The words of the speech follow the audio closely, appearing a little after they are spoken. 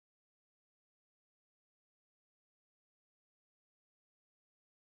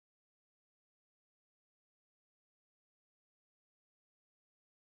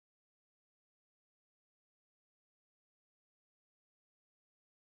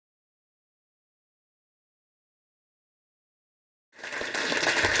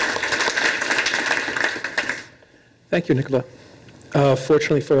Thank you, Nicola.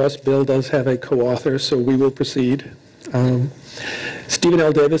 Fortunately for us, Bill does have a co-author, so we will proceed. Stephen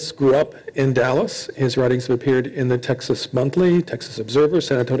L. Davis grew up in Dallas. His writings have appeared in the Texas Monthly, Texas Observer,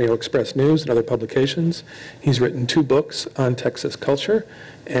 San Antonio Express News, and other publications. He's written 2 books on Texas culture,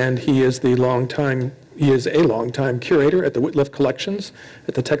 and he is a longtime curator at the Whitliff Collections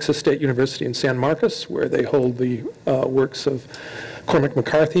at the Texas State University in San Marcos, where they hold the works of Cormac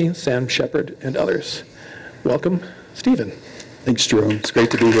McCarthy, Sam Shepard, and others. Welcome, Stephen. Thanks, Jerome. It's great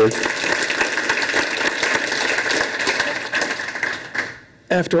to be here.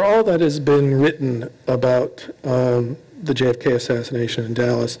 After all that has been written about the JFK assassination in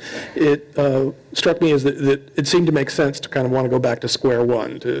Dallas, it struck me as that it seemed to make sense to kind of want to go back to square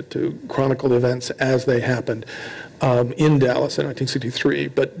one, to chronicle the events as they happened in Dallas in 1963.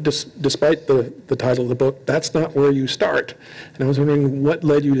 But despite the title of the book, that's not where you start. And I was wondering what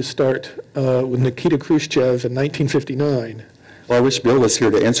led you to start with Nikita Khrushchev in 1959. Well, I wish Bill was here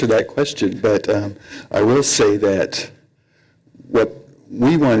to answer that question, but I will say that what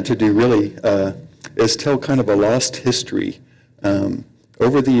we wanted to do really is tell kind of a lost history.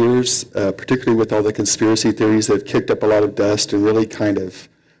 Over the years, particularly with all the conspiracy theories that have kicked up a lot of dust and really kind of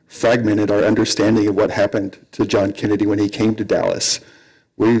fragmented our understanding of what happened to John Kennedy when he came to Dallas,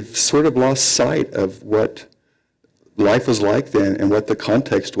 we've sort of lost sight of what life was like then and what the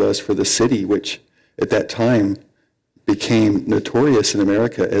context was for the city, which at that time became notorious in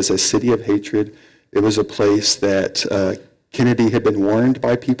America as a city of hatred. It was a place that Kennedy had been warned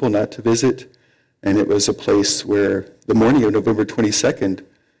by people not to visit, and it was a place where the morning of November 22nd,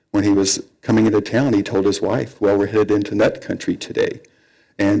 when he was coming into town, he told his wife, well, we're headed into nut country today.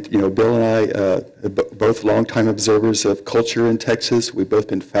 And, you know, Bill and I are both longtime observers of culture in Texas. We've both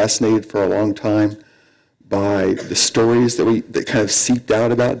been fascinated for a long time by the stories that kind of seeped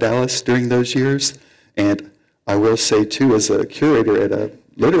out about Dallas during those years. And I will say, too, as a curator at a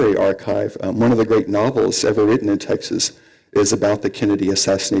literary archive, one of the great novels ever written in Texas is about the Kennedy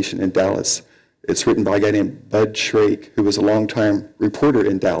assassination in Dallas. It's written by a guy named Bud Shrake, who was a longtime reporter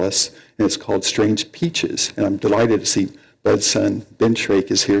in Dallas, and it's called Strange Peaches. And I'm delighted to see Bud's son, Ben Shrake,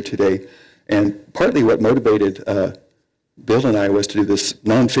 is here today. And partly what motivated Bill and I was to do this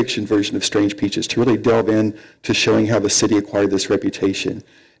nonfiction version of Strange Peaches, to really delve in to showing how the city acquired this reputation.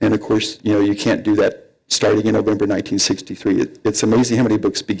 And of course, you know, you can't do that starting in November 1963. It's amazing how many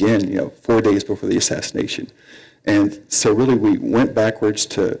books begin, you know, 4 days before the assassination. And so really we went backwards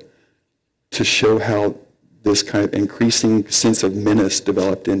to show how this kind of increasing sense of menace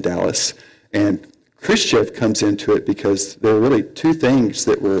developed in Dallas. And Khrushchev comes into it because there were really 2 things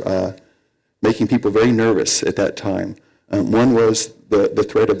that were making people very nervous at that time. One was the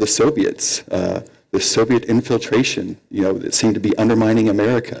threat of the Soviets, the Soviet infiltration, you know, that seemed to be undermining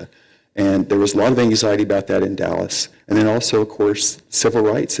America. And there was a lot of anxiety about that in Dallas. And then also, of course, civil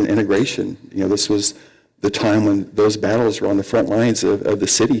rights and integration. You know, this was the time when those battles were on the front lines of the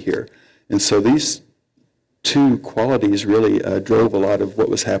city here. And so these 2 qualities really drove a lot of what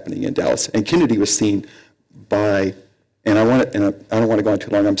was happening in Dallas. And Kennedy was seen by, and I don't want to go on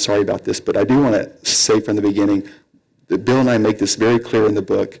too long, I'm sorry about this, but I do want to say from the beginning that Bill and I make this very clear in the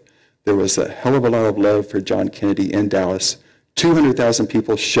book. There was a hell of a lot of love for John Kennedy in Dallas. 200,000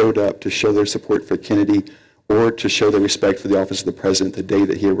 people showed up to show their support for Kennedy or to show their respect for the office of the president the day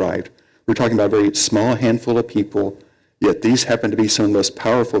that he arrived. We're talking about a very small handful of people, yet these happen to be some of the most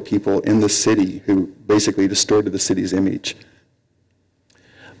powerful people in the city who basically distorted the city's image.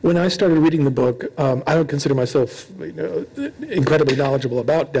 When I started reading the book, I don't consider myself incredibly knowledgeable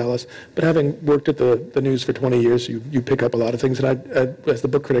about Dallas, but having worked at the news for 20 years, you pick up a lot of things, and as the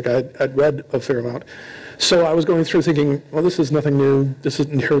book critic, I'd read a fair amount. So I was going through thinking, well, this is nothing new. This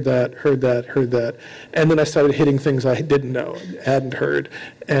isn't heard that. And then I started hitting things I didn't know, hadn't heard,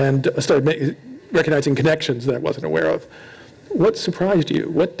 and I started recognizing connections that I wasn't aware of. What surprised you?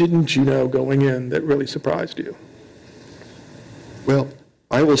 What didn't you know going in that really surprised you? Well,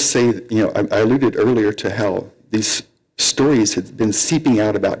 I will say, you know, I alluded earlier to how these stories had been seeping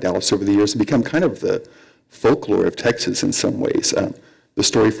out about Dallas over the years and become kind of the folklore of Texas in some ways. The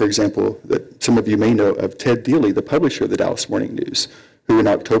story, for example, that some of you may know of Ted Dealey, the publisher of the Dallas Morning News, who in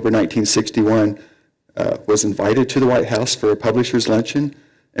October 1961 was invited to the White House for a publisher's luncheon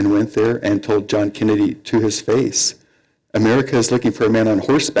and went there and told John Kennedy to his face, America is looking for a man on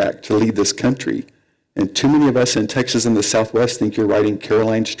horseback to lead this country. And too many of us in Texas and the Southwest think you're riding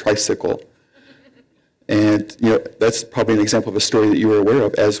Caroline's tricycle. And, you know, that's probably an example of a story that you were aware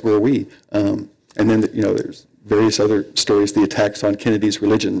of, as were we. And then, you know, there's various other stories, the attacks on Kennedy's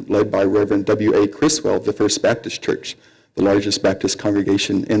religion led by Reverend W.A. Criswell of the First Baptist Church, the largest Baptist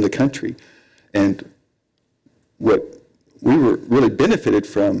congregation in the country. And what we were really benefited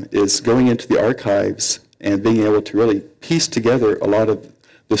from is going into the archives and being able to really piece together a lot of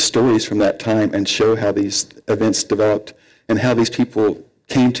the stories from that time and show how these events developed and how these people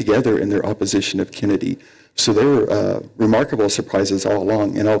came together in their opposition of Kennedy. So there were remarkable surprises all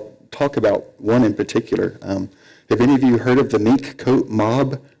along, and I'll talk about one in particular. Have any of you heard of the mink coat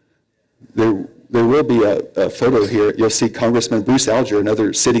mob? There will be a photo here. You'll see Congressman Bruce Alger,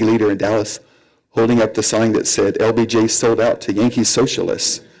 another city leader in Dallas, holding up the sign that said, "LBJ sold out to Yankee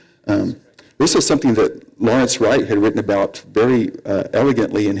socialists." This was something that Lawrence Wright had written about very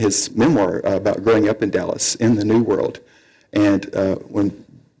elegantly in his memoir about growing up in Dallas in the New World. And when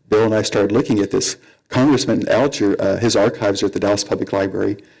Bill and I started looking at this, Congressman Alger, his archives are at the Dallas Public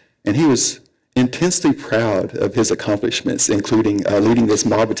Library, and he was intensely proud of his accomplishments, including leading this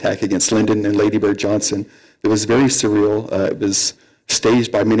mob attack against Lyndon and Lady Bird Johnson. It was very surreal. It was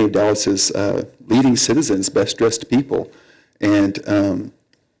staged by many of Dallas's leading citizens, best-dressed people. And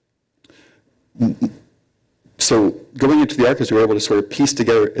so going into the archives, we were able to sort of piece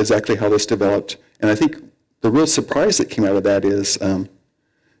together exactly how this developed. And I think the real surprise that came out of that is,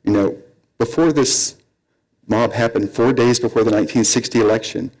 before this mob happened, 4 days before the 1960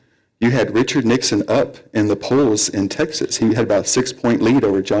 election, you had Richard Nixon up in the polls in Texas. He had about a 6-point lead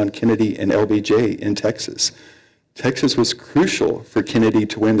over John Kennedy and LBJ in Texas. Texas was crucial for Kennedy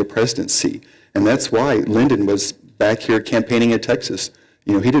to win the presidency, and that's why Lyndon was back here campaigning in Texas.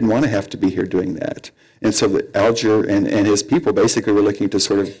 He didn't want to have to be here doing that. And so Alger and his people basically were looking to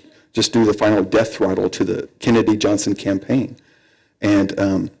sort of just do the final death throttle to the Kennedy-Johnson campaign.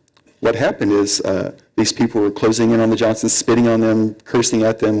 And what happened is these people were closing in on the Johnsons, spitting on them, cursing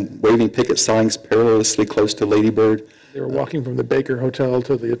at them, waving picket signs perilously close to Lady Bird. They were walking from the Baker Hotel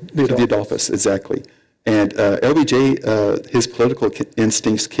to the Adolphus, exactly. And LBJ, his political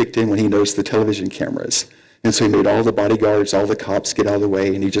instincts kicked in when he noticed the television cameras. And so he made all the bodyguards, all the cops get out of the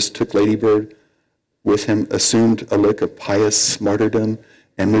way, and he just took Lady Bird with him, assumed a look of pious martyrdom,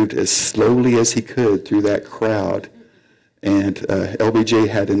 and moved as slowly as he could through that crowd. And LBJ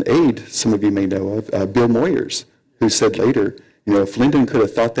had an aide, some of you may know of, Bill Moyers, who said later, if Lyndon could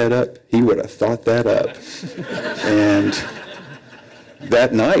have thought that up, he would have thought that up. And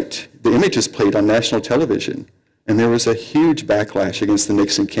that night, the images played on national television, and there was a huge backlash against the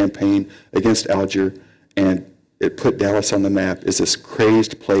Nixon campaign, against Alger, and it put Dallas on the map as this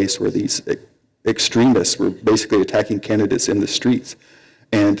crazed place where these extremists were basically attacking candidates in the streets.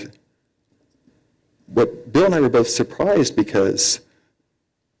 And what Bill and I were both surprised, because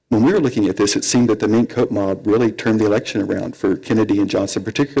when we were looking at this, it seemed that the mink coat mob really turned the election around for Kennedy and Johnson,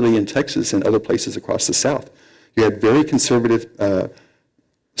 particularly in Texas and other places across the South. You had very conservative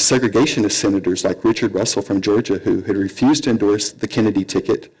segregationist senators like Richard Russell from Georgia, who had refused to endorse the Kennedy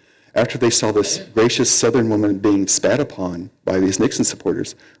ticket after they saw this gracious Southern woman being spat upon by these Nixon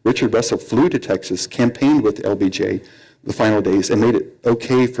supporters. Richard Russell flew to Texas, campaigned with LBJ the final days, and made it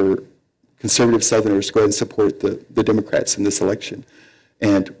okay for conservative Southerners to go ahead and support the Democrats in this election.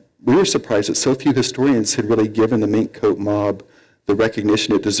 And we were surprised that so few historians had really given the mink coat mob the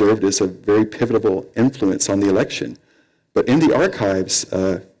recognition it deserved as a very pivotal influence on the election. But in the archives,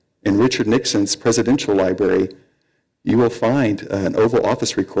 in Richard Nixon's presidential library, you will find an Oval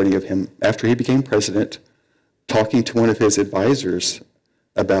Office recording of him after he became president talking to one of his advisors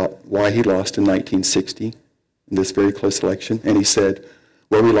about why he lost in 1960 in this very close election. And he said,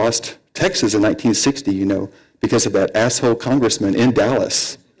 well, we lost Texas in 1960, because of that asshole congressman in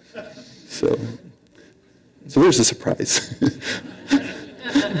Dallas. So there's a surprise.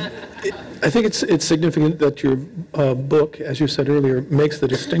 I think it's significant that your book, as you said earlier, makes the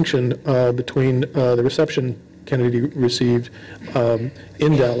distinction between the reception Kennedy received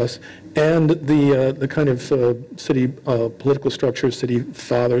in Dallas and the kind of city political structure, city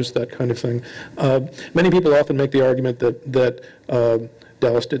fathers, that kind of thing. Many people often make the argument that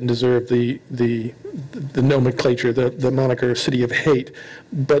Dallas didn't deserve the nomenclature, the moniker "City of Hate,"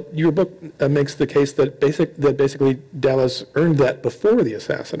 but your book makes the case that basically Dallas earned that before the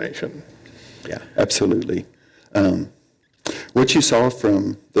assassination. Yeah, absolutely. What you saw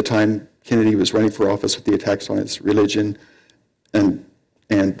from the time Kennedy was running for office with the attacks on his religion, and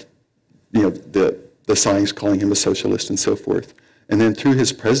the signs calling him a socialist and so forth, and then through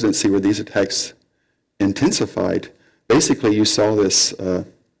his presidency, where these attacks intensified. Basically, you saw this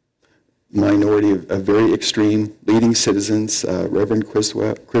minority of very extreme leading citizens, Reverend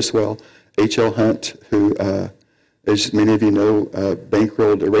Criswell, H.L. Hunt, who, as many of you know,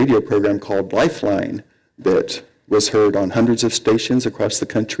 bankrolled a radio program called Lifeline that was heard on hundreds of stations across the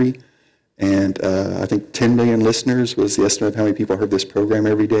country. And I think 10 million listeners was the estimate of how many people heard this program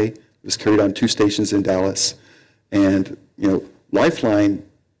every day. It was carried on 2 stations in Dallas. And, Lifeline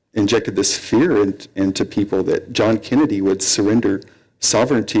injected this fear into people that John Kennedy would surrender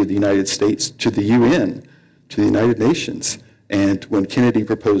sovereignty of the United States to the UN, to the United Nations. And when Kennedy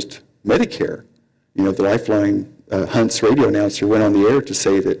proposed Medicare, the Lifeline Hunt's radio announcer went on the air to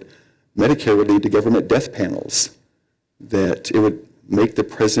say that Medicare would lead to government death panels, that it would make the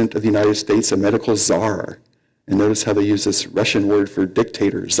President of the United States a medical czar. And notice how they use this Russian word for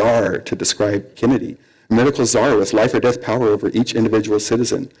dictator, czar, to describe Kennedy. A medical czar with life or death power over each individual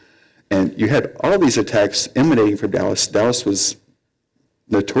citizen. And you had all these attacks emanating from Dallas. Dallas was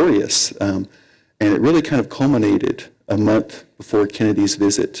notorious, and it really kind of culminated a month before Kennedy's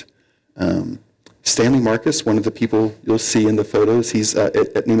visit. Stanley Marcus, one of the people you'll see in the photos, he's at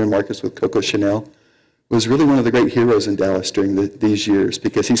Neiman Marcus with Coco Chanel, was really one of the great heroes in Dallas during these years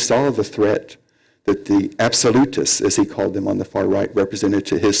because he saw the threat that the absolutists, as he called them on the far right, represented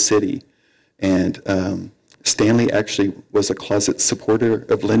to his city. And Stanley actually was a closet supporter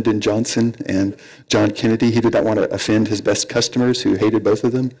of Lyndon Johnson and John Kennedy. He did not want to offend his best customers who hated both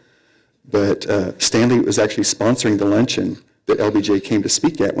of them. But Stanley was actually sponsoring the luncheon that LBJ came to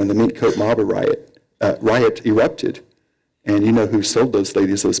speak at when the mink coat mob riot erupted. And you know who sold those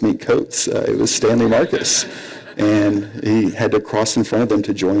ladies those mink coats? It was Stanley Marcus. And he had to cross in front of them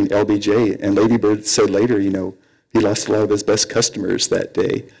to join LBJ. And Lady Bird said later, he lost a lot of his best customers that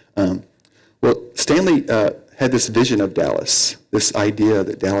day. Well, Stanley had this vision of Dallas, this idea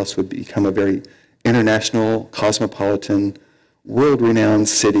that Dallas would become a very international, cosmopolitan, world-renowned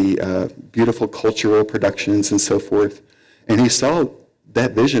city, beautiful cultural productions and so forth. And he saw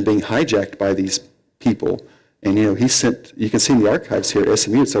that vision being hijacked by these people. And, you can see in the archives here at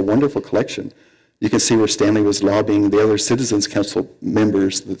SMU, it's a wonderful collection. You can see where Stanley was lobbying the other Citizens Council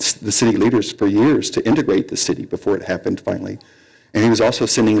members, the city leaders, for years to integrate the city before it happened finally. And he was also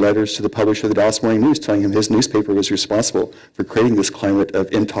sending letters to the publisher of the Dallas Morning News telling him his newspaper was responsible for creating this climate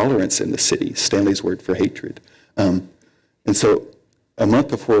of intolerance in the city, Stanley's word for hatred. And so a month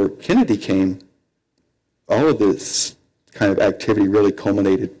before Kennedy came, all of this kind of activity really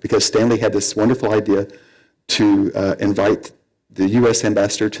culminated because Stanley had this wonderful idea to invite the U.S.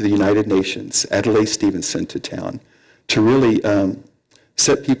 ambassador to the United Nations, Adlai Stevenson, to town, to really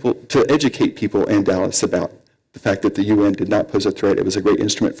to educate people in Dallas about the fact that the UN did not pose a threat. It was a great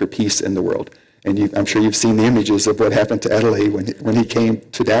instrument for peace in the world. And I'm sure you've seen the images of what happened to Adlai when he came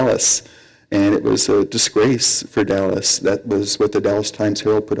to Dallas. And it was a disgrace for Dallas. That was what the Dallas Times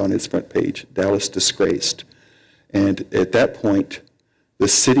Herald put on its front page, Dallas disgraced. And at that point, the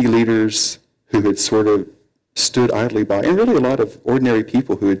city leaders who had sort of stood idly by, and really a lot of ordinary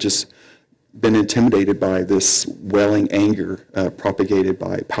people who had just been intimidated by this welling anger propagated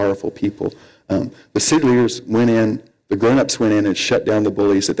by powerful people, the city leaders went in, the grown-ups went in and shut down the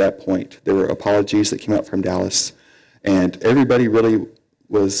bullies at that point. There were apologies that came out from Dallas, and everybody really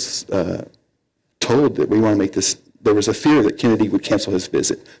was told that we want to make this, there was a fear that Kennedy would cancel his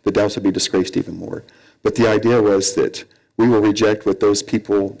visit, that Dallas would be disgraced even more. But the idea was that we will reject what those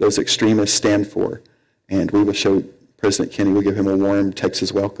people, those extremists stand for, and we will show President Kennedy, we'll give him a warm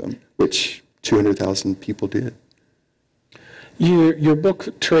Texas welcome, which 200,000 people did. Your book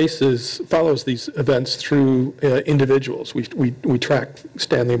follows these events through individuals. We track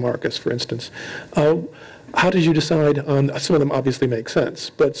Stanley Marcus, for instance. How did you decide on, some of them obviously make sense,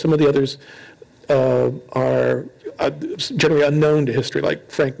 but some of the others are generally unknown to history,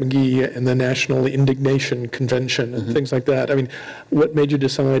 like Frank McGee and the National Indignation Convention and things like that. I mean, what made you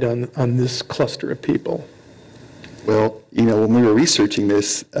decide on this cluster of people? Well, when we were researching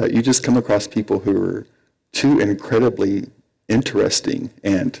this, you just come across people who were too incredibly interesting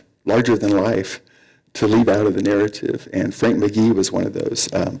and larger than life to leave out of the narrative. And Frank McGee was one of those.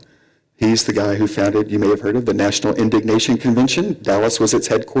 He's the guy who founded, you may have heard of, the National Indignation Convention. Dallas was its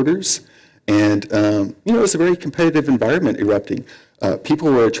headquarters. And, it was a very competitive environment erupting.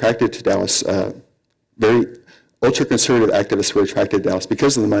 People were attracted to Dallas. Very ultra-conservative activists were attracted to Dallas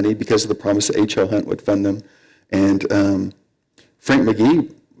because of the money, because of the promise that H.L. Hunt would fund them. And Frank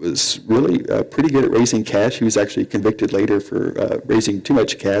McGee was really pretty good at raising cash. He was actually convicted later for raising too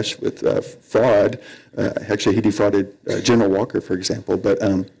much cash with fraud. Actually, he defrauded General Walker, for example. But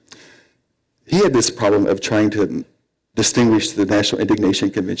he had this problem of trying to distinguish the National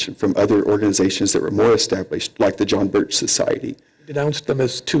Indignation Convention from other organizations that were more established, like the John Birch Society. He denounced them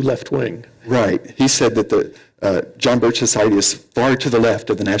as too left-wing. Right. He said that the John Birch Society is far to the left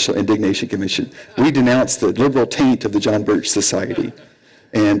of the National Indignation Convention. We denounce the liberal taint of the John Birch Society.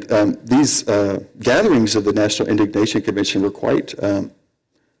 And these gatherings of the National Indignation Convention were quite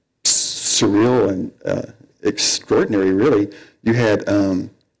surreal and extraordinary, really. You had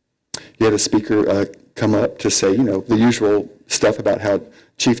a speaker, come up to say, the usual stuff about how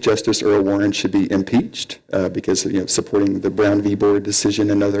Chief Justice Earl Warren should be impeached because of, supporting the Brown v. Board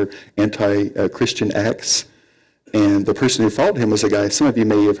decision and other anti-Christian acts. And the person who followed him was a guy some of you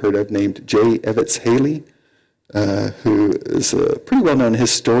may have heard of named J. Evetts Haley, who is a pretty well-known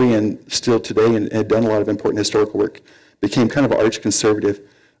historian still today and had done a lot of important historical work, became kind of an arch-conservative.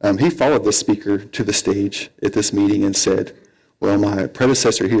 He followed the speaker to the stage at this meeting and said, well, my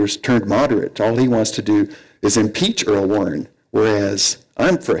predecessor here has turned moderate. All he wants to do is impeach Earl Warren, whereas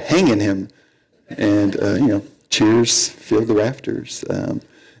I'm for hanging him. And, cheers filled the rafters.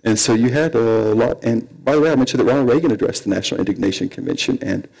 And so you had a lot, and by the way, I mentioned that Ronald Reagan addressed the National Indignation Convention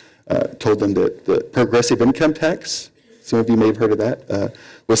and told them that the progressive income tax, some of you may have heard of that,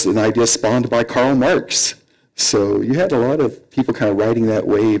 was an idea spawned by Karl Marx. So you had a lot of people kind of riding that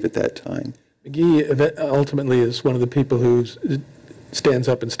wave at that time. McGee ultimately is one of the people who stands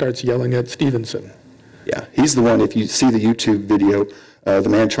up and starts yelling at Stevenson. Yeah, he's the one, if you see the YouTube video, the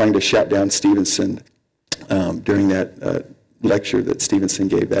man trying to shout down Stevenson during that lecture that Stevenson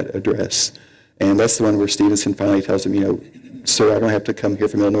gave, that address. And that's the one where Stevenson finally tells him, sir, I don't have to come here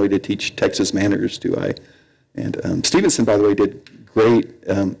from Illinois to teach Texas manners, do I? And Stevenson, by the way, did great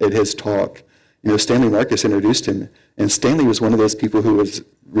at his talk. Stanley Marcus introduced him, and Stanley was one of those people who was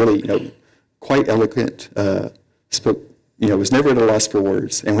really, quite eloquent, spoke, was never at a loss for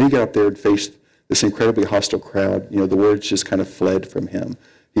words. And when he got up there and faced this incredibly hostile crowd, the words just kind of fled from him.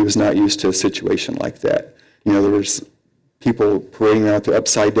 He was not used to a situation like that. There was people parading around with their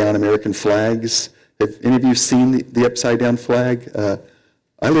upside-down American flags. Have any of you seen the upside-down flag?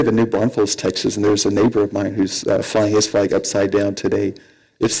 I live in New Braunfels, Texas, and there's a neighbor of mine who's flying his flag upside down today.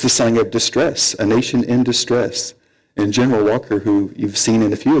 It's the sign of distress, a nation in distress. And General Walker, who you've seen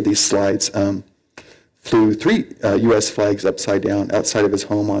in a few of these slides, flew 3 U.S. flags upside down outside of his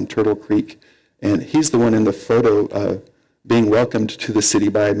home on Turtle Creek. And he's the one in the photo being welcomed to the city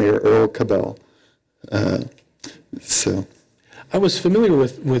by Mayor Earl Cabell. I was familiar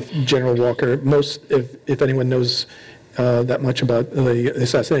with General Walker. Most, if anyone knows that much about the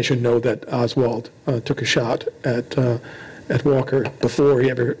assassination, know that Oswald took a shot at Walker before he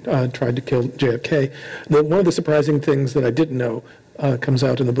ever tried to kill JFK. One of the surprising things that I didn't know comes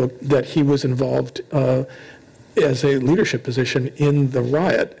out in the book, that he was involved as a leadership position in the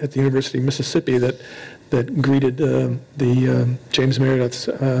riot at the University of Mississippi that greeted the James Meredith's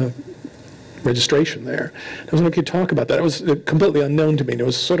registration there. I was wondering if you could talk about that. It was completely unknown to me, and it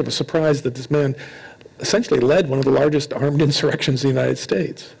was sort of a surprise that this man essentially led one of the largest armed insurrections in the United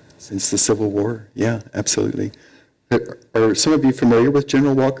States. Since the Civil War, yeah, absolutely. Are some of you familiar with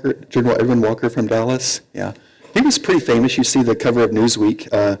General Walker, General Edwin Walker from Dallas? Yeah. He was pretty famous. You see the cover of Newsweek.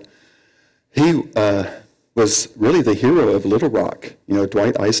 He was really the hero of Little Rock.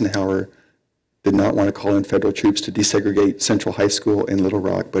 Dwight Eisenhower did not want to call in federal troops to desegregate Central High School in Little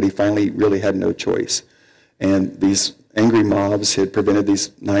Rock, but he finally really had no choice. And these angry mobs had prevented these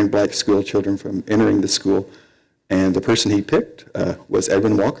 9 black school children from entering the school. And the person he picked was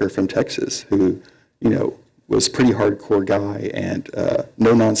Edwin Walker from Texas, who, was a pretty hardcore guy and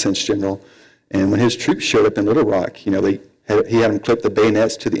no-nonsense general. And when his troops showed up in Little Rock, he had them clip the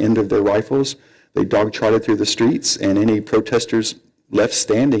bayonets to the end of their rifles. They dog-trotted through the streets, and any protesters left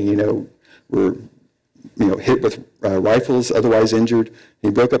standing, were hit with rifles, otherwise injured. He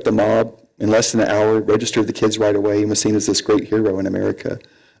broke up the mob in less than an hour, registered the kids right away, and was seen as this great hero in America.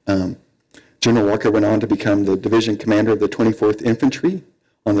 General Walker went on to become the division commander of the 24th Infantry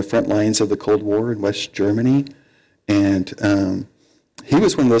on the front lines of the Cold War in West Germany. And he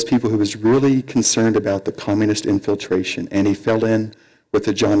was one of those people who was really concerned about the communist infiltration, and he fell in with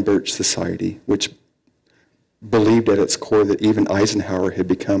the John Birch Society, which believed at its core that even Eisenhower had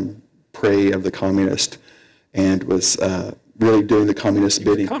become prey of the communist and was really doing the communist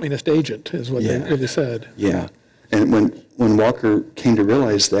bidding. Communist agent is what they really said. Yeah. And when Walker came to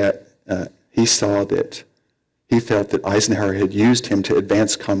realize that, he saw that he felt that Eisenhower had used him to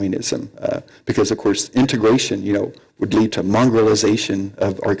advance communism because, of course, integration, would lead to mongrelization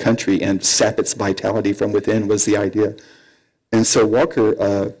of our country and sap its vitality from within was the idea. And so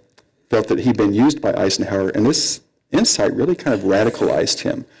Walker felt that he'd been used by Eisenhower, and this insight really kind of radicalized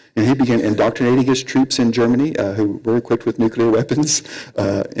him. And he began indoctrinating his troops in Germany, who were equipped with nuclear weapons,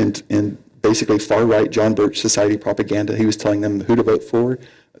 and basically far-right John Birch Society propaganda. He was telling them who to vote for,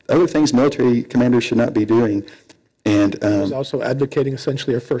 other things military commanders should not be doing. And he was also advocating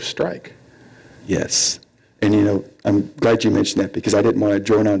essentially a first strike. Yes. And, I'm glad you mentioned that because I didn't want to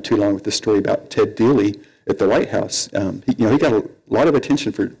drone on too long with the story about Ted Dealey at the White House. He got a lot of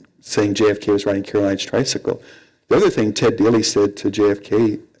attention for saying JFK was riding Caroline's tricycle. The other thing Ted Dealey said to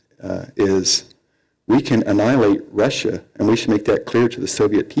JFK is, we can annihilate Russia, and we should make that clear to the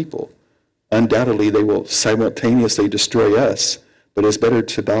Soviet people. Undoubtedly, they will simultaneously destroy us, but it's better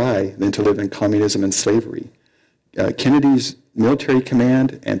to die than to live in communism and slavery. Kennedy's military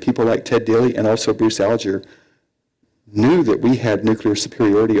command and people like Ted Daly and also Bruce Alger knew that we had nuclear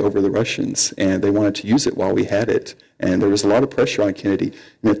superiority over the Russians, and they wanted to use it while we had it. And there was a lot of pressure on Kennedy.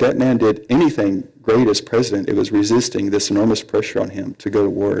 And if that man did anything great as president, it was resisting this enormous pressure on him to go to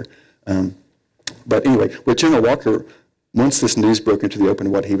war. But anyway, with General Walker, once this news broke into the open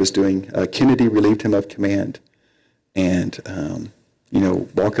what he was doing, Kennedy relieved him of command. And,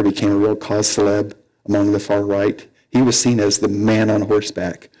 Walker became a real cause celeb among the far right. He was seen as the man on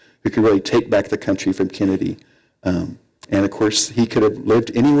horseback who could really take back the country from Kennedy. And of course, he could have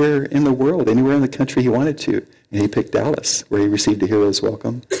lived anywhere in the world, anywhere in the country he wanted to. And he picked Dallas, where he received a hero's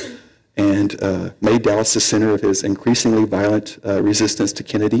welcome, and made Dallas the center of his increasingly violent resistance to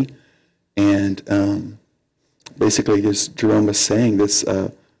Kennedy. And basically, as Jerome was saying, this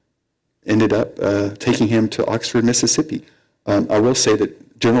ended up taking him to Oxford, Mississippi. I will say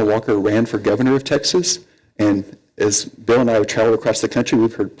that General Walker ran for governor of Texas, and as Bill and I have traveled across the country,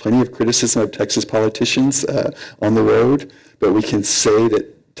 we've heard plenty of criticism of Texas politicians on the road, but we can say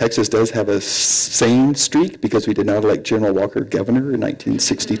that Texas does have a sane streak because we did not elect General Walker governor in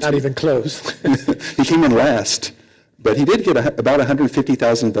 1962. Not even close. He came in last, but he did get about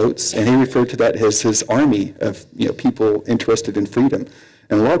 150,000 votes, and he referred to that as his army of people interested in freedom.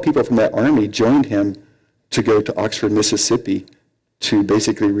 And a lot of people from that army joined him to go to Oxford, Mississippi, to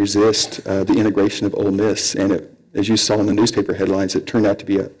basically resist the integration of Ole Miss. And as you saw in the newspaper headlines, it turned out to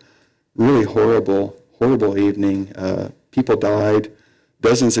be a really horrible, horrible evening. People died.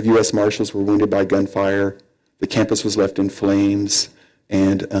 Dozens of U.S. Marshals were wounded by gunfire. The campus was left in flames.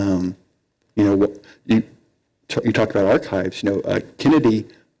 And, you talk about archives. Kennedy,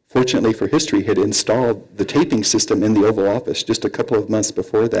 fortunately for history, had installed the taping system in the Oval Office just a couple of months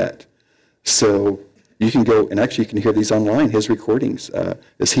before that. So you can go, and actually you can hear these online, his recordings,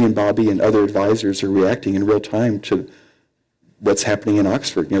 as he and Bobby and other advisors are reacting in real time to what's happening in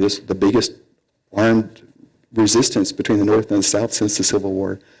Oxford. This is the biggest armed resistance between the North and the South since the Civil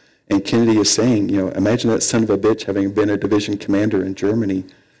War. And Kennedy is saying, imagine that son of a bitch having been a division commander in Germany.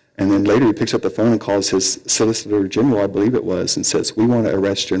 And then later he picks up the phone and calls his Solicitor General, I believe it was, and says, we want to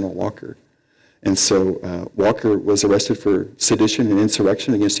arrest General Walker. And so Walker was arrested for sedition and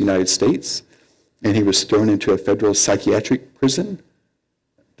insurrection against the United States. And he was thrown into a federal psychiatric prison,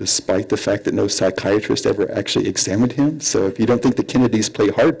 despite the fact that no psychiatrist ever actually examined him. So if you don't think the Kennedys play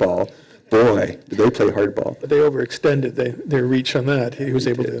hardball, boy, did they play hardball. But they overextended their reach on that. He was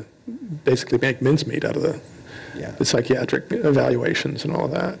able to basically make mincemeat out of the psychiatric evaluations and all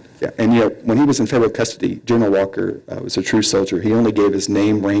of that. Yeah, and when he was in federal custody, General Walker was a true soldier. He only gave his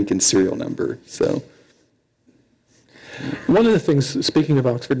name, rank, and serial number. So. One of the things, speaking of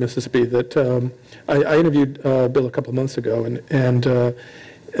Oxford, Mississippi, that I interviewed Bill a couple of months ago, and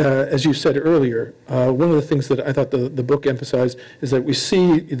as you said earlier, one of the things that I thought the book emphasized is that we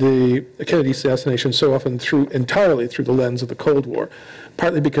see the Kennedy assassination so often entirely through the lens of the Cold War,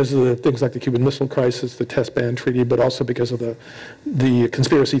 partly because of the things like the Cuban Missile Crisis, the Test Ban Treaty, but also because of the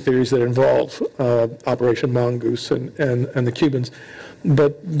conspiracy theories that involve Operation Mongoose and the Cubans.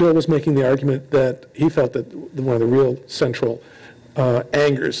 But Bill was making the argument that he felt that one of the real central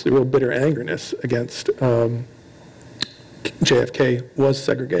angers, the real bitter angerness against JFK was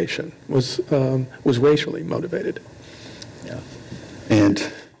segregation, was racially motivated. Yeah,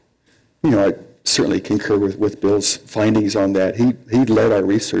 and I certainly concur with Bill's findings on that. He led our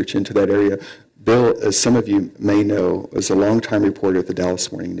research into that area. Bill, as some of you may know, was a longtime reporter at the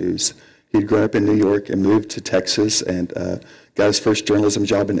Dallas Morning News. He'd grown up in New York and moved to Texas and got his first journalism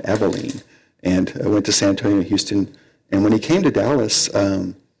job in Abilene and went to San Antonio and Houston. And when he came to Dallas,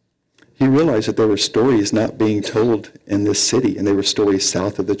 he realized that there were stories not being told in this city, and they were stories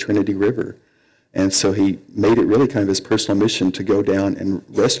south of the Trinity River. And so he made it really kind of his personal mission to go down and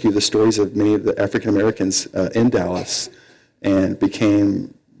rescue the stories of many of the African Americans in Dallas, and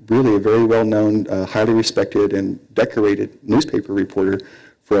became really a very well-known, highly respected, and decorated newspaper reporter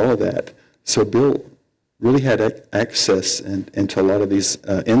for all of that. So Bill really had access into a lot of these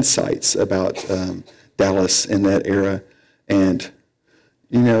insights about Dallas in that era. And,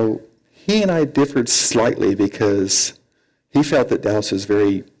 he and I differed slightly because he felt that Dallas was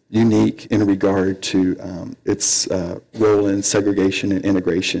very unique in regard to its role in segregation and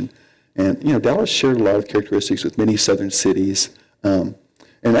integration. And, Dallas shared a lot of characteristics with many southern cities. And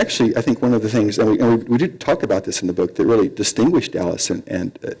actually, I think one of the things, and we did talk about this in the book, that really distinguished Dallas,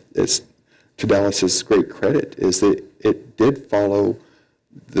 and it's to Dallas's great credit, is that it did follow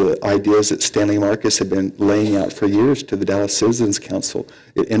the ideas that Stanley Marcus had been laying out for years to the Dallas Citizens Council.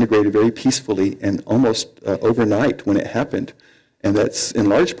 It integrated very peacefully and almost overnight when it happened. And that's in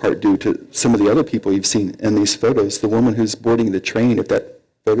large part due to some of the other people you've seen in these photos. The woman who's boarding the train, if that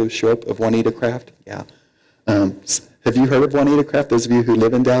photo show up of Juanita Craft, yeah. Have you heard of Juanita Craft, those of you who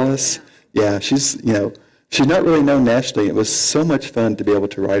live in Dallas? Yeah, she's not really known nationally. It was so much fun to be able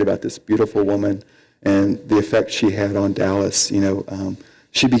to write about this beautiful woman and the effect she had on Dallas.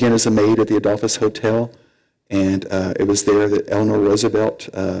 She began as a maid at the Adolphus Hotel, and it was there that Eleanor Roosevelt,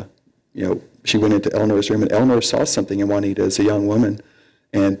 she went into Eleanor's room, and Eleanor saw something in Juanita as a young woman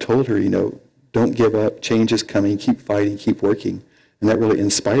and told her, don't give up, change is coming, keep fighting, keep working. And that really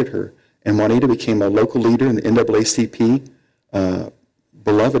inspired her. And Juanita became a local leader in the NAACP,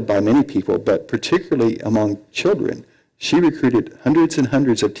 beloved by many people, but particularly among children. She recruited hundreds and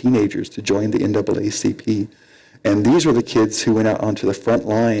hundreds of teenagers to join the NAACP. And these were the kids who went out onto the front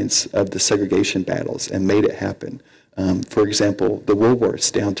lines of the segregation battles and made it happen. For example, the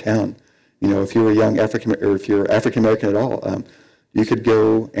Woolworths downtown. If you were young or if you're African American at all, you could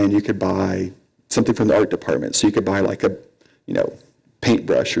go and you could buy something from the art department. So you could buy like a,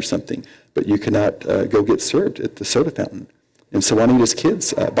 paintbrush or something, but you could not go get served at the soda fountain. And so Juanita's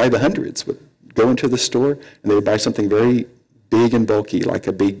kids, by the hundreds, would go into the store and they would buy something very big and bulky, like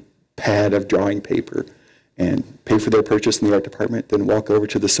a big pad of drawing paper, and pay for their purchase in the art department, then walk over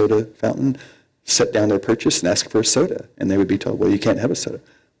to the soda fountain, set down their purchase, and ask for a soda. And they would be told, well, you can't have a soda.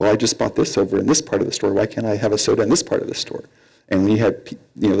 Well, I just bought this over in this part of the store. Why can't I have a soda in this part of the store? And when you had,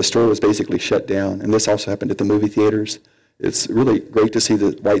 the store was basically shut down. And this also happened at the movie theaters. It's really great to see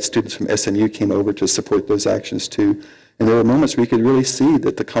that white students from SMU came over to support those actions too. And there were moments where you could really see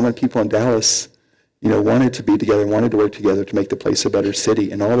that the common people in Dallas, wanted to be together, wanted to work together to make the place a better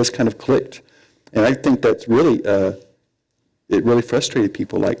city. And all this kind of clicked. And I think that's really, it really frustrated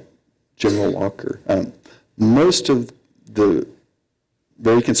people like General Walker. Most of the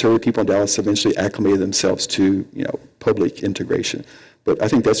very conservative people in Dallas eventually acclimated themselves to, public integration. But I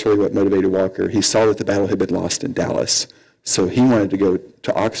think that's really what motivated Walker. He saw that the battle had been lost in Dallas. So he wanted to go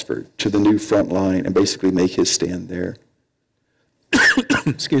to Oxford, to the new front line, and basically make his stand there.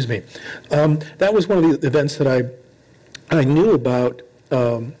 Excuse me. That was one of the events that I knew about,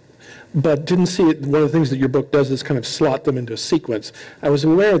 but didn't see it. One of the things that your book does is kind of slot them into a sequence. I was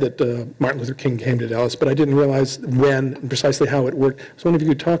aware that Martin Luther King came to Dallas, but I didn't realize when and precisely how it worked. So I wonder if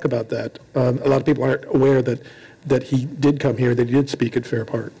you could talk about that. A lot of people aren't aware that he did come here, that he did speak at Fair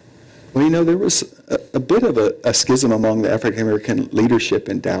Park. Well, there was a bit of a schism among the African-American leadership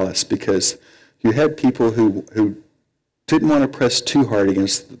in Dallas because you had people who didn't want to press too hard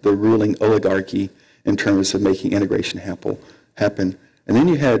against the ruling oligarchy in terms of making integration happen. And then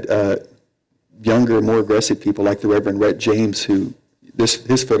you had younger, more aggressive people like the Reverend Rhett James, who,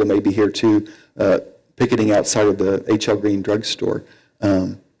 his photo may be here too, picketing outside of the H.L. Green drugstore.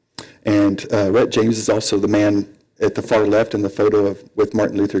 And Rhett James is also the man at the far left in the photo with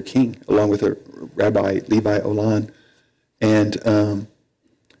Martin Luther King, along with Rabbi Levi Olan. And,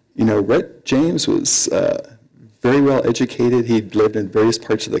 Rhett James was very well educated. He'd lived in various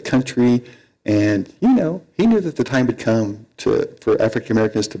parts of the country. And, he knew that the time had come for African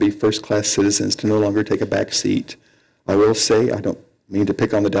Americans to be first-class citizens, to no longer take a back seat. I will say, I don't mean to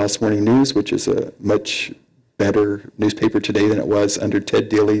pick on the Dallas Morning News, which is a much better newspaper today than it was under Ted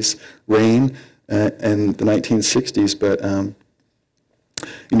Dealey's reign in the 1960s, but the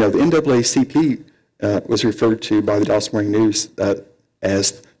NAACP was referred to by the Dallas Morning News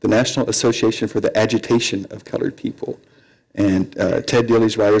as the National Association for the Agitation of Colored People. And Ted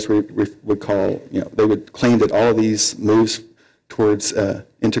Dealey's writers would call, they would claim that all of these moves towards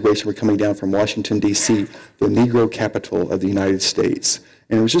integration were coming down from Washington, D.C., the Negro capital of the United States.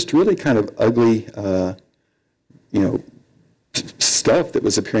 And it was just really kind of ugly, stuff that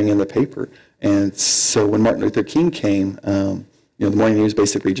was appearing in the paper. And so when Martin Luther King came, the Morning News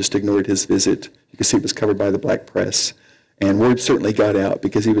basically just ignored his visit. You can see it was covered by the black press. And word certainly got out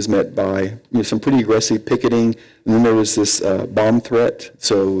because he was met by some pretty aggressive picketing. And then there was this bomb threat.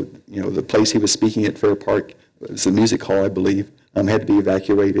 So, the place he was speaking at Fair Park, it was a music hall, I believe, had to be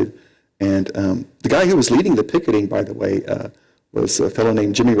evacuated. And the guy who was leading the picketing, by the way, was a fellow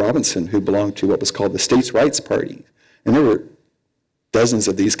named Jimmy Robinson, who belonged to what was called the States' Rights Party. And there were dozens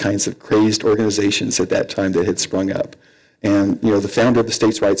of these kinds of crazed organizations at that time that had sprung up. And, the founder of the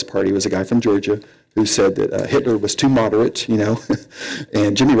States' Rights Party was a guy from Georgia who said that Hitler was too moderate,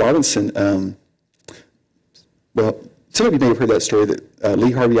 And Jimmy Robinson, some of you may have heard that story that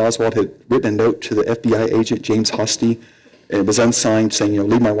Lee Harvey Oswald had written a note to the FBI agent James Hosty. It was unsigned saying,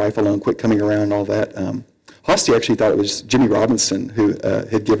 leave my wife alone, quit coming around and all that. Hosty actually thought it was Jimmy Robinson who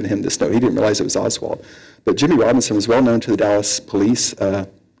had given him this note. He didn't realize it was Oswald. But Jimmy Robinson was well known to the Dallas police,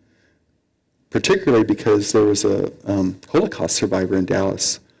 particularly because there was a Holocaust survivor in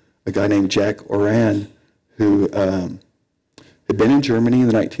Dallas, a guy named Jack Oran, who had been in Germany in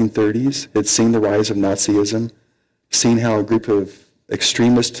the 1930s, had seen the rise of Nazism, seen how a group of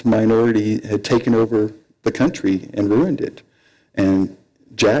extremist minority had taken over the country and ruined it. And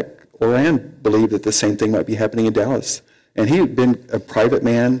Jack Oran believed that the same thing might be happening in Dallas. And he had been a private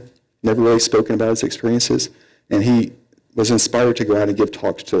man, never really spoken about his experiences, and he was inspired to go out and give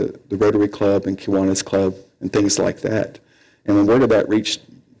talks to the Rotary Club and Kiwanis Club and things like that. And when word of that reached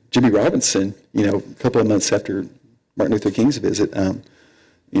Jimmy Robinson, a couple of months after Martin Luther King's visit,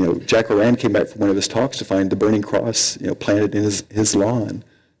 Jack Oran came back from one of his talks to find the burning cross, planted in his lawn,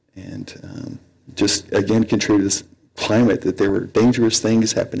 and just again contributed to this climate that there were dangerous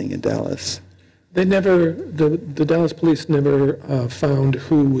things happening in Dallas. They never, the Dallas police never found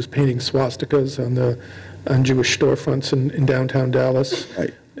who was painting swastikas on Jewish storefronts in downtown Dallas.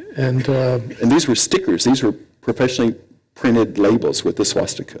 Right. And these were stickers. These were professionally printed labels with the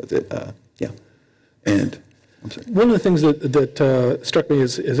swastika. And I'm sorry. One of the things that struck me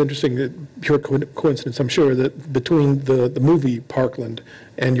as interesting, pure coincidence, I'm sure, that between the movie Parkland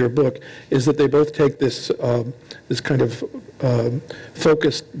and your book, is that they both take this this kind of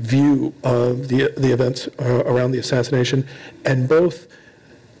focused view of the events around the assassination, and both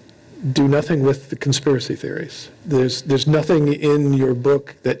do nothing with the conspiracy theories. There's nothing in your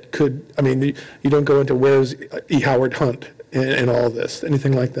book that could, you don't go into where's E. Howard Hunt and all this,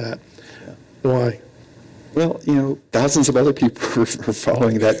 anything like that. Yeah. Why? Well, thousands of other people are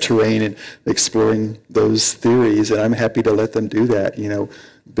following that terrain and exploring those theories, and I'm happy to let them do that.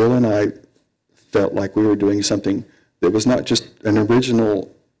 Bill and I felt like we were doing something that was not just an original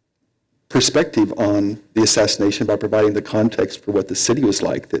perspective on the assassination by providing the context for what the city was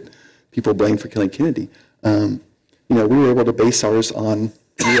like that people blamed for killing Kennedy. We were able to base ours on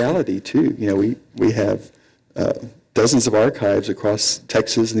reality, too. We have dozens of archives across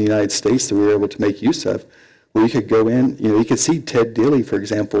Texas and the United States that we were able to make use of, where you could go in, you could see Ted Dealey, for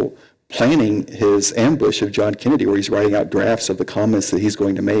example, planning his ambush of John Kennedy, where he's writing out drafts of the comments that he's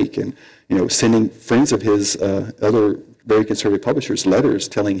going to make, and sending friends of his, other very conservative publishers, letters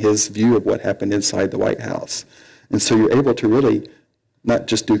telling his view of what happened inside the White House. And so you're able to really not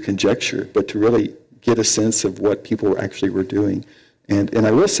just do conjecture, but to really get a sense of what people actually were doing. And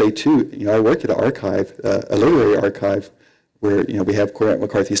I will say, too, I work at an archive, a literary archive, where, we have Cormac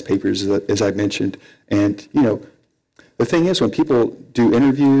McCarthy's papers, as I mentioned. And, the thing is, when people do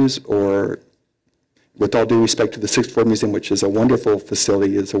interviews, or with all due respect to the Sixth Floor Museum, which is a wonderful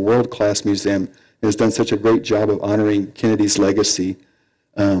facility, it's a world-class museum, and has done such a great job of honoring Kennedy's legacy,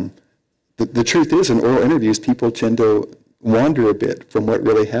 the truth is, in oral interviews, people tend to wander a bit from what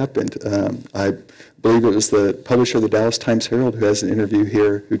really happened. I believe it was the publisher of the Dallas Times-Herald who has an interview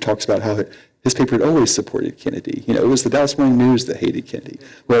here who talks about how his paper had always supported Kennedy. It was the Dallas Morning News that hated Kennedy.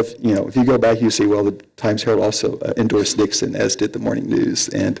 Well, if you go back, you see, well, the Times-Herald also endorsed Nixon, as did the Morning News.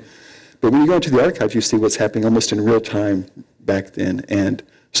 But when you go into the archives, you see what's happening almost in real time back then. And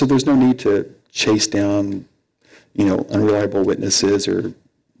so there's no need to chase down, unreliable witnesses or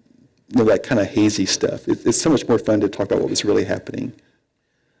that kind of hazy stuff. It's so much more fun to talk about what was really happening.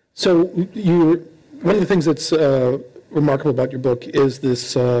 So one of the things that's remarkable about your book is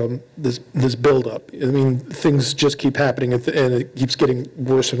this build-up. Things just keep happening, and it keeps getting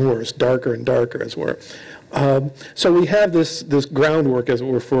worse and worse, darker and darker, as it were. So we have this groundwork, as it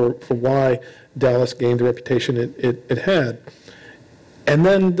were, for why Dallas gained the reputation it had. And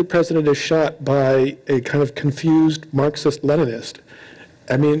then the president is shot by a kind of confused Marxist-Leninist.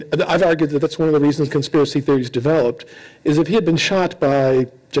 I've argued that that's one of the reasons conspiracy theories developed, is if he had been shot by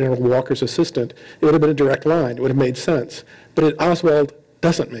General Walker's assistant, it would have been a direct line. It would have made sense. But Oswald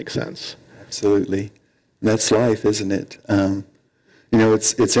doesn't make sense. Absolutely. That's life, isn't it?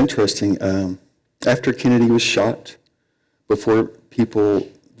 It's interesting. After Kennedy was shot, before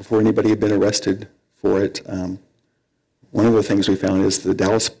anybody had been arrested for it, one of the things we found is the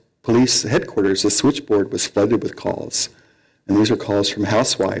Dallas police headquarters, the switchboard, was flooded with calls. And these were calls from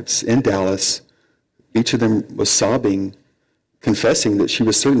housewives in Dallas. Each of them was sobbing, confessing that she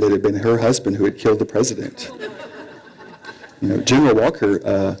was certain that it had been her husband who had killed the president. General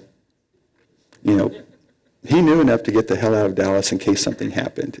Walker, he knew enough to get the hell out of Dallas in case something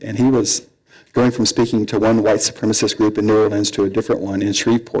happened. And he was going from speaking to one white supremacist group in New Orleans to a different one in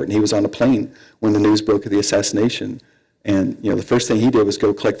Shreveport. And he was on a plane when the news broke of the assassination. And the first thing he did was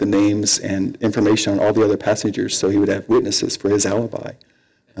go collect the names and information on all the other passengers so he would have witnesses for his alibi.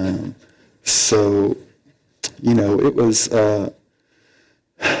 So it was,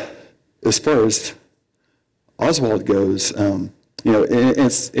 as far as Oswald goes, and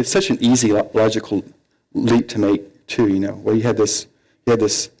it's such an easy logical leap to make too. Well, you had this,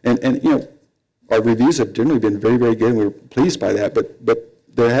 and our reviews have generally been very, very good, and we're pleased by that. But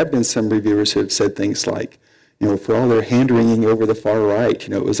there have been some reviewers who have said things like, for all their hand-wringing over the far right,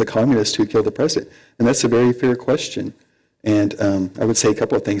 it was a communist who killed the president. And that's a very fair question. And I would say a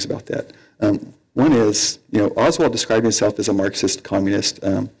couple of things about that. One is, Oswald described himself as a Marxist communist,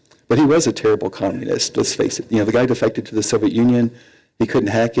 but he was a terrible communist, let's face it. The guy defected to the Soviet Union. He couldn't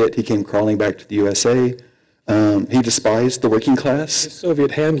hack it. He came crawling back to the USA. He despised the working class. The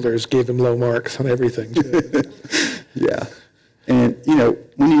Soviet handlers gave him low marks on everything, too. Yeah. And,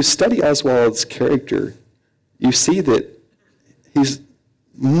 when you study Oswald's character, you see that he's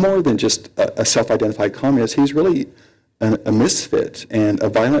more than just a self-identified communist. He's really a misfit and a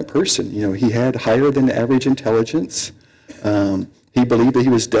violent person. He had higher than average intelligence. He believed that he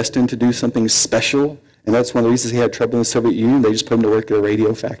was destined to do something special, and that's one of the reasons he had trouble in the Soviet Union. They just put him to work at a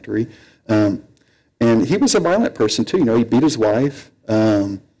radio factory. And he was a violent person, too. He beat his wife.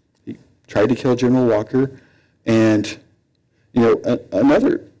 He tried to kill General Walker. And,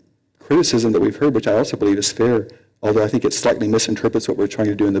 another criticism that we've heard, which I also believe is fair, although I think it slightly misinterprets what we're trying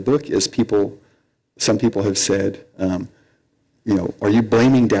to do in the book, is some people have said, are you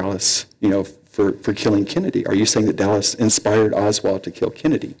blaming Dallas, for killing Kennedy? Are you saying that Dallas inspired Oswald to kill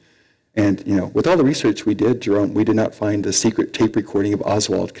Kennedy? And, with all the research we did, Jerome, we did not find a secret tape recording of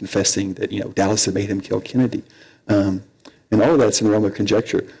Oswald confessing that, Dallas had made him kill Kennedy. And all of that's in the realm of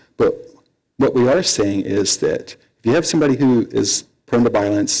conjecture. But what we are saying is that if you have somebody who is prone to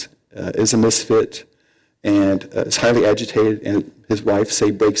violence, is a misfit, and is highly agitated, and his wife,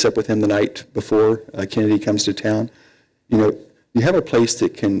 say, breaks up with him the night before Kennedy comes to town, you have a place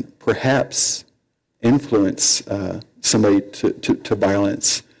that can perhaps influence somebody to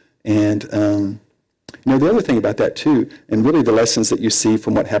violence. And, the other thing about that, too, and really the lessons that you see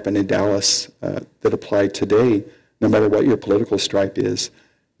from what happened in Dallas that apply today, no matter what your political stripe is,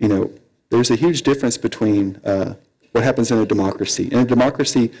 there's a huge difference between what happens in a democracy. In a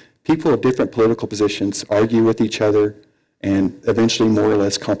democracy, people of different political positions argue with each other and eventually more or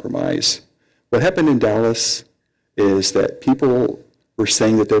less compromise. What happened in Dallas is that people were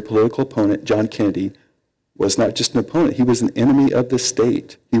saying that their political opponent, John Kennedy, was not just an opponent, he was an enemy of the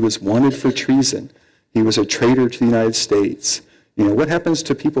state. He was wanted for treason. He was a traitor to the United States. What happens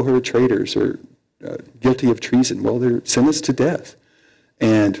to people who are traitors or guilty of treason? Well, they're sentenced to death.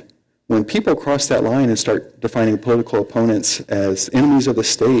 And when people cross that line and start defining political opponents as enemies of the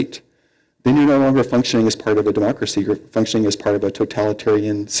state, then you're no longer functioning as part of a democracy. You're functioning as part of a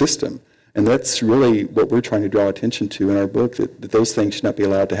totalitarian system. And that's really what we're trying to draw attention to in our book, that those things should not be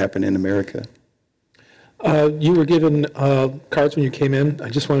allowed to happen in America. You were given cards when you came in. I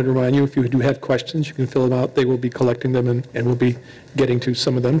just wanted to remind you, if you do have questions, you can fill them out. They will be collecting them, and we'll be getting to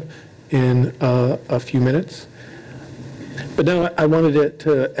some of them in a few minutes. But now I wanted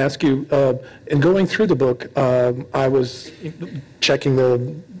to ask you, in going through the book, I was checking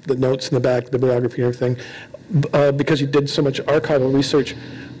the notes in the back, the bibliography and everything, because you did so much archival research.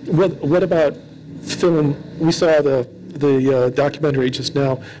 What about film? We saw the documentary just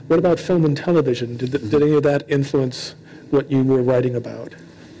now. What about film and television? Did any of that influence what you were writing about?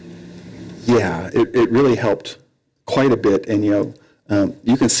 Yeah, it really helped quite a bit. And,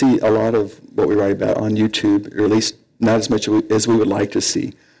 you can see a lot of what we write about on YouTube, or at least not as much as we would like to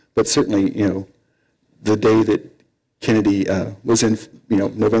see. But certainly, the day that Kennedy was in,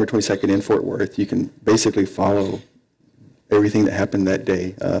 November 22nd in Fort Worth, you can basically follow everything that happened that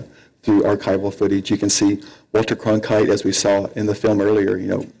day through archival footage. You can see Walter Cronkite, as we saw in the film earlier,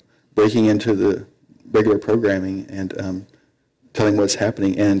 breaking into the regular programming and telling what's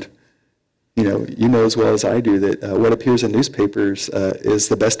happening. And, you know as well as I do that what appears in newspapers is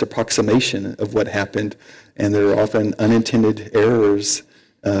the best approximation of what happened. And there are often unintended errors,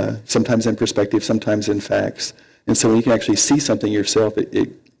 sometimes in perspective, sometimes in facts. And so when you can actually see something yourself,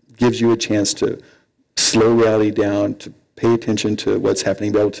 it gives you a chance to slow reality down, to pay attention to what's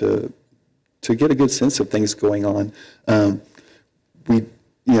happening, be able to get a good sense of things going on.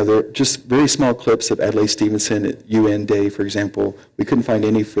 There are just very small clips of Adlai Stevenson at UN Day, for example. We couldn't find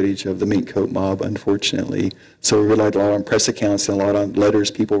any footage of the mink coat mob, unfortunately. So we relied a lot on press accounts and a lot on letters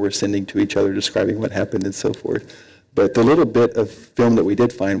people were sending to each other describing what happened and so forth. But the little bit of film that we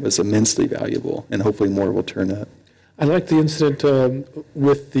did find was immensely valuable, and hopefully more will turn up. I like the incident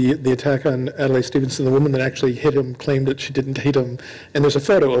with the attack on Adlai Stevenson. The woman that actually hit him claimed that she didn't hit him, and there's a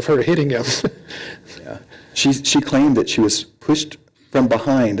photo of her hitting him. Yeah, she claimed that she was pushed from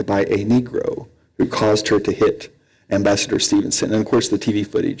behind by a Negro who caused her to hit Ambassador Stevenson. And of course, the TV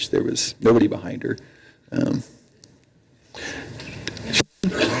footage, there was nobody behind her.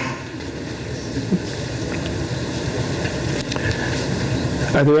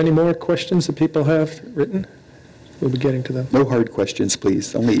 Are there any more questions that people have written? We'll be getting to them. No hard questions,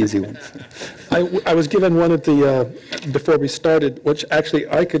 please. Only easy ones. I was given one at the before we started, which actually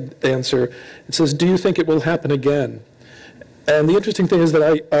I could answer. It says, "Do you think it will happen again?" And the interesting thing is that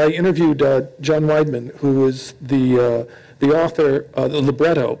I interviewed John Weidman, who is the author, the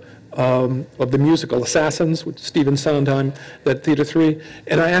libretto of the musical Assassins with Stephen Sondheim at Theater 3,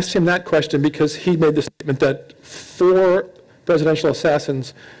 and I asked him that question because he made the statement that 4 presidential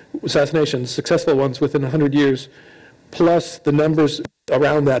assassinations, successful ones within 100 years, plus the numbers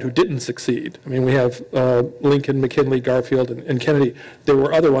around that who didn't succeed. I mean, we have Lincoln, McKinley, Garfield, and Kennedy. There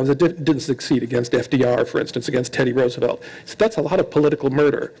were other ones that didn't succeed against FDR, for instance, against Teddy Roosevelt. So that's a lot of political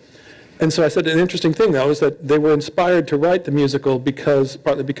murder. And so I said an interesting thing, though, is that they were inspired to write the musical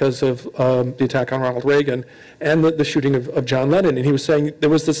partly because of the attack on Ronald Reagan and the shooting of John Lennon. And he was saying there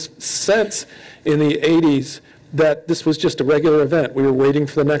was this sense in the 80s that this was just a regular event. We were waiting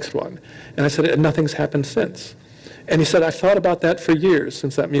for the next one. And I said, and nothing's happened since. And he said, I've thought about that for years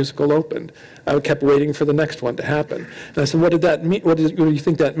since that musical opened. I kept waiting for the next one to happen. And I said, what did that mean? What do you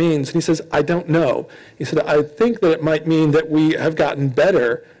think that means? And he says, I don't know. He said, I think that it might mean that we have gotten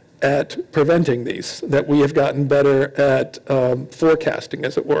better at preventing these, that we have gotten better at forecasting,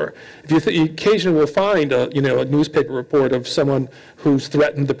 as it were. If you occasionally will find a newspaper report of someone who's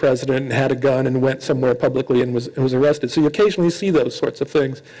threatened the president and had a gun and went somewhere publicly and was arrested. So you occasionally see those sorts of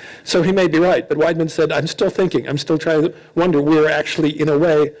things. So he may be right, but Weidman said, I'm still thinking, I'm still trying to wonder, we're actually, in a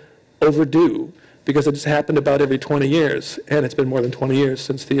way, overdue, because it's happened about every 20 years, and it's been more than 20 years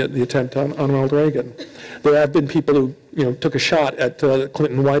since the attempt on Ronald Reagan. There have been people who took a shot at the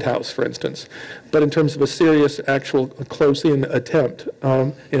Clinton White House, for instance, but in terms of a serious, actual, close-in attempt,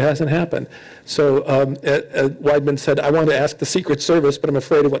 it hasn't happened. So Weidman said, I want to ask the Secret Service, but I'm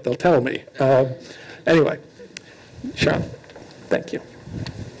afraid of what they'll tell me. Anyway, Sean, thank you.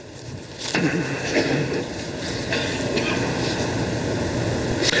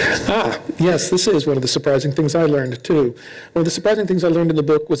 Yes, this is one of the surprising things I learned, too. One of the surprising things I learned in the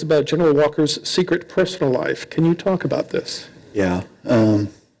book was about General Walker's secret personal life. Can you talk about this? Yeah.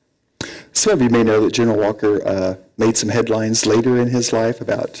 Some of you may know that General Walker made some headlines later in his life,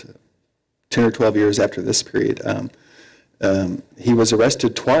 about 10 or 12 years after this period. He was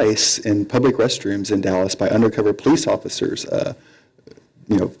arrested twice in public restrooms in Dallas by undercover police officers,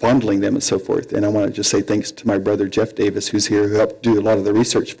 fondling them and so forth. And I want to just say thanks to my brother Jeff Davis, who's here, who helped do a lot of the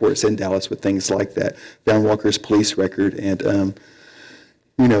research for us in Dallas with things like that. Found Walker's police record. And,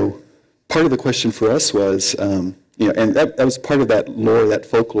 part of the question for us was, and that was part of that lore, that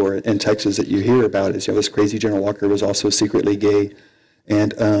folklore in Texas that you hear about is, this crazy General Walker was also secretly gay.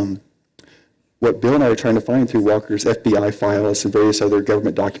 And what Bill and I are trying to find through Walker's FBI files and various other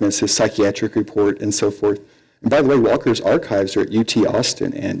government documents, his psychiatric report and so forth. And by the way, Walker's archives are at UT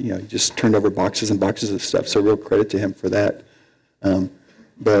Austin, and he just turned over boxes and boxes of stuff, so real credit to him for that.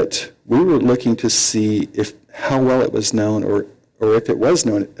 But we were looking to see how well it was known, or if it was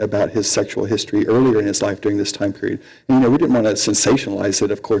known about his sexual history earlier in his life during this time period. And, we didn't want to sensationalize it,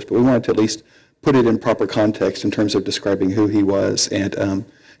 of course, but we wanted to at least put it in proper context in terms of describing who he was. And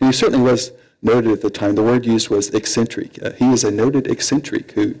he certainly was noted at the time. The word used was eccentric. He is a noted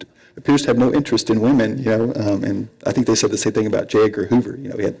eccentric who appears to have no interest in women, and I think they said the same thing about J. Edgar Hoover.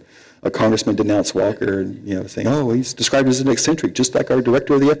 We had a congressman denounce Walker, and, saying, oh, he's described as an eccentric, just like our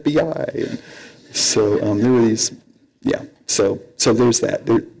director of the FBI. And so there were these, so there's that.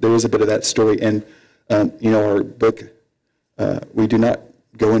 There is a bit of that story. And, our book, we do not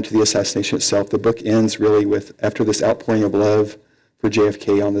go into the assassination itself. The book ends really with, after this outpouring of love for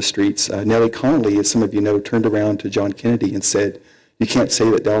JFK on the streets, Nellie Connolly, as some of you know, turned around to John Kennedy and said, you can't say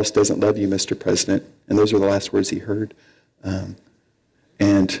that Dallas doesn't love you, Mr. President. And those are the last words he heard.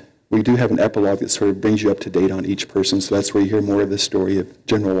 And we do have an epilogue that sort of brings you up to date on each person, so that's where you hear more of the story of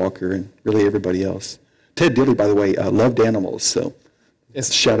General Walker and really everybody else. Ted Dilly, by the way, loved animals, so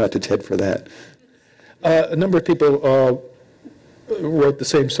shout out to Ted for that. A number of people wrote the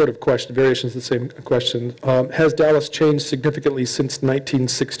same sort of question, variations of the same question. Has Dallas changed significantly since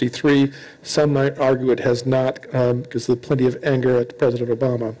 1963? Some might argue it has not, because there's plenty of anger at President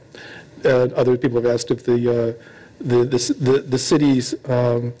Obama. Other people have asked if the city's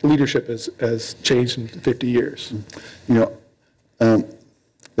leadership has changed in 50 years.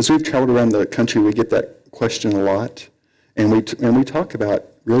 As we've traveled around the country, we get that question a lot, and we talk about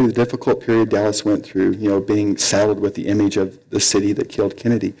really the difficult period Dallas went through, being saddled with the image of the city that killed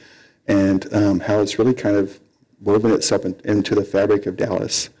Kennedy. and how it's really kind of woven itself into the fabric of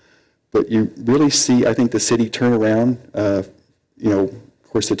Dallas. But you really see, I think, the city turn around. Of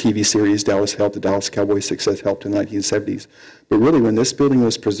course, the TV series Dallas helped, the Dallas Cowboys success helped in the 1970s. But really, when this building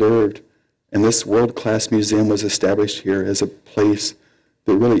was preserved and this world-class museum was established here as a place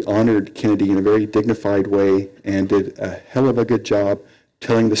that really honored Kennedy in a very dignified way and did a hell of a good job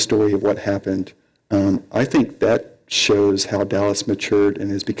telling the story of what happened, I think that shows how Dallas matured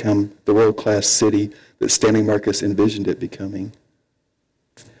and has become the world-class city that Stanley Marcus envisioned it becoming.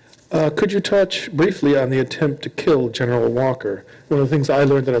 Could you touch briefly on the attempt to kill General Walker? One of the things I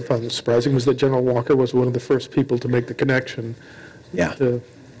learned that I found surprising was that General Walker was one of the first people to make the connection. Yeah. So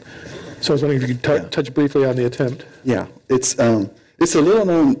I was wondering if you could touch briefly on the attempt. Yeah, it's a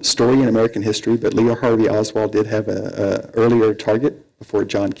little-known story in American history, but Leo Harvey Oswald did have an earlier target before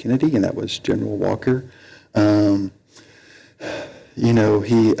John Kennedy, and that was General Walker.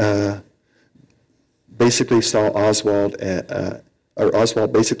 He basically saw Oswald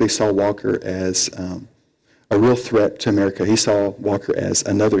basically saw Walker as a real threat to America. He saw Walker as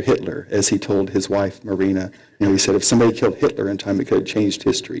another Hitler, as he told his wife, Marina. He said if somebody killed Hitler in time, it could have changed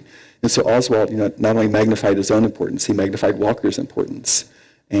history. And so Oswald, not only magnified his own importance, he magnified Walker's importance.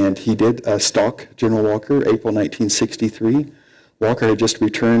 And he did stalk General Walker, April 1963. Walker had just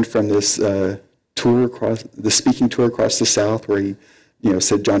returned from this speaking tour across the South, where he,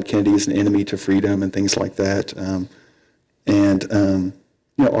 said John Kennedy is an enemy to freedom and things like that.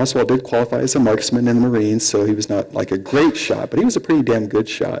 Oswald did qualify as a marksman in the Marines, so he was not like a great shot, but he was a pretty damn good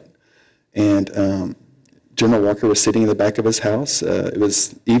shot. And General Walker was sitting in the back of his house. It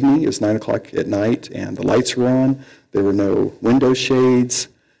was evening, it was 9 o'clock at night, and the lights were on. There were no window shades,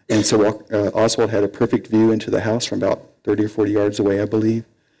 and so Oswald had a perfect view into the house from about 30 or 40 yards away, I believe,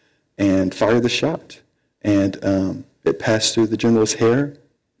 and fired the shot. And it passed through the general's hair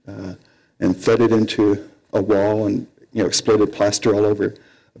and thudded into a wall and exploded plaster all over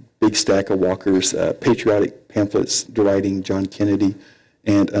a big stack of Walker's patriotic pamphlets deriding John Kennedy.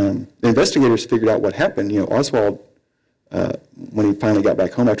 And the investigators figured out what happened. Oswald, when he finally got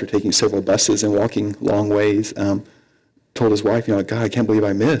back home after taking several buses and walking long ways, told his wife, God, I can't believe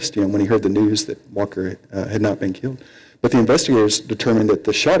I missed, when he heard the news that Walker had not been killed. But the investigators determined that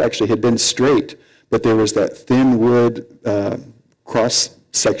the shot actually had been straight, but there was that thin wood cross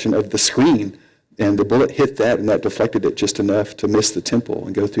section of the screen, and the bullet hit that, and that deflected it just enough to miss the temple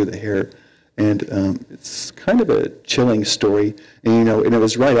and go through the hair. And it's kind of a chilling story. And, and it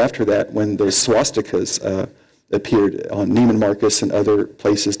was right after that when those swastikas appeared on Neiman Marcus and other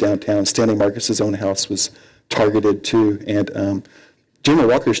places downtown. Stanley Marcus's own house was targeted too. And General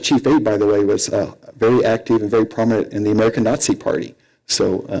Walker's chief aide, by the way, was very active and very prominent in the American Nazi Party.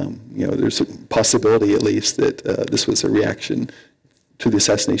 So, there's a possibility at least that this was a reaction to the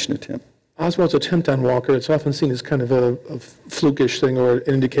assassination attempt. Oswald's attempt on Walker, it's often seen as kind of a flukish thing or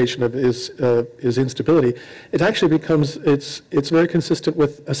an indication of his instability. It actually becomes, it's very consistent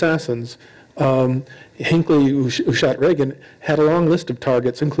with assassins. Hinckley, who shot Reagan, had a long list of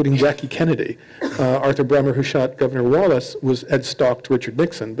targets, including Jackie Kennedy. Arthur Bremer, who shot Governor Wallace, had stalked Richard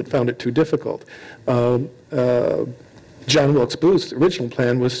Nixon, but found it too difficult. John Wilkes Booth's original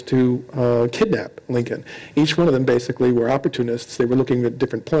plan was to kidnap Lincoln. Each one of them basically were opportunists. They were looking at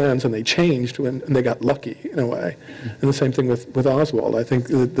different plans, and they changed, and they got lucky in a way. And the same thing with Oswald. I think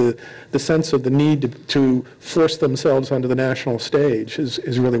the sense of the need to force themselves onto the national stage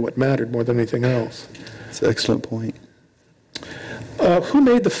is really what mattered more than anything else. That's an excellent point. Who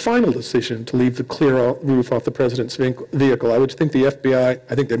made the final decision to leave the clear roof off the president's vehicle? I would think the FBI,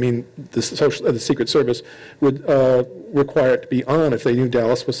 the Secret Service, would require it to be on if they knew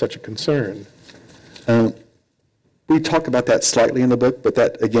Dallas was such a concern. We talk about that slightly in the book, but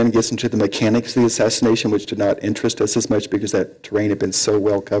that again gets into the mechanics of the assassination, which did not interest us as much because that terrain had been so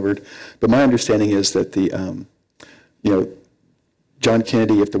well covered. But my understanding is that John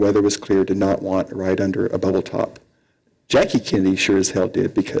Kennedy, if the weather was clear, did not want a ride under a bubble top. Jackie Kennedy sure as hell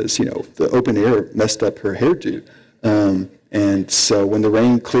did because, the open air messed up her hairdo. And so when the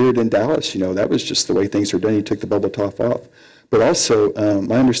rain cleared in Dallas, that was just the way things were done. He took the bubble top off. But also,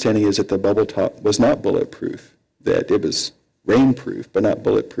 my understanding is that the bubble top was not bulletproof, that it was rainproof, but not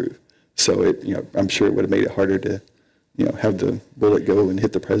bulletproof. So I'm sure it would have made it harder to, have the bullet go and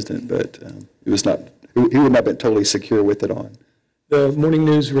hit the president, but it was not, he would not have been totally secure with it on. The Morning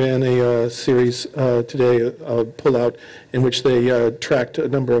News ran a series today, a pullout, in which they tracked a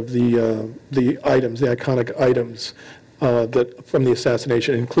number of the items, the iconic items that from the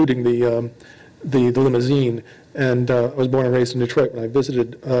assassination, including the limousine. And I was born and raised in Detroit. When I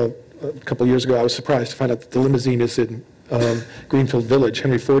visited a couple of years ago, I was surprised to find out that the limousine is in Greenfield Village,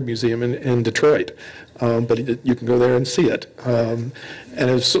 Henry Ford Museum in Detroit. But you can go there and see it. And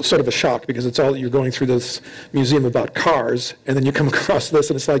it was sort of a shock because it's all, you're going through this museum about cars, and then you come across this,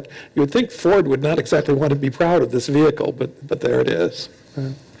 and it's like, you would think Ford would not exactly want to be proud of this vehicle, but there it is.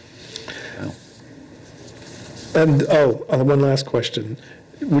 And, one last question.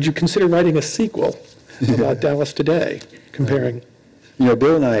 Would you consider writing a sequel about Dallas Today, comparing? You know,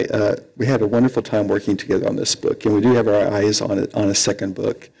 Bill and I, we had a wonderful time working together on this book, and we do have our eyes on it, on a second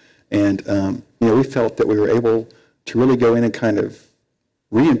book. And, you know, we felt that we were able to really go in and kind of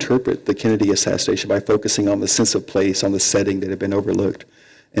reinterpret the Kennedy assassination by focusing on the sense of place, on the setting that had been overlooked.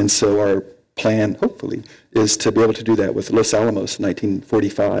 And so our plan, hopefully, is to be able to do that with Los Alamos in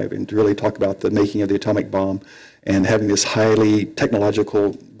 1945 and to really talk about the making of the atomic bomb and having this highly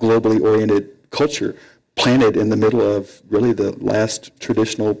technological, globally oriented culture planted in the middle of really the last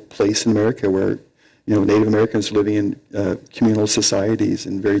traditional place in America where, you know, Native Americans living in communal societies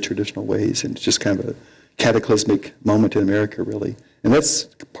in very traditional ways, and it's just kind of a cataclysmic moment in America, really. And that's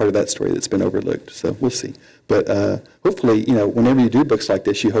part of that story that's been overlooked, so we'll see. But hopefully, you know, whenever you do books like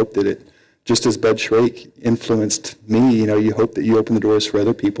this, you hope that it, just as Bud Shrake influenced me, you know, you hope that you open the doors for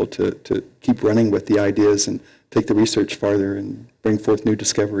other people to keep running with the ideas and take the research farther and bring forth new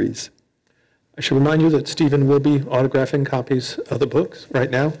discoveries. I should remind you that Stephen will be autographing copies of the books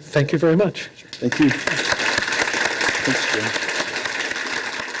right now. Thank you very much. Thank you. Thanks, Jim.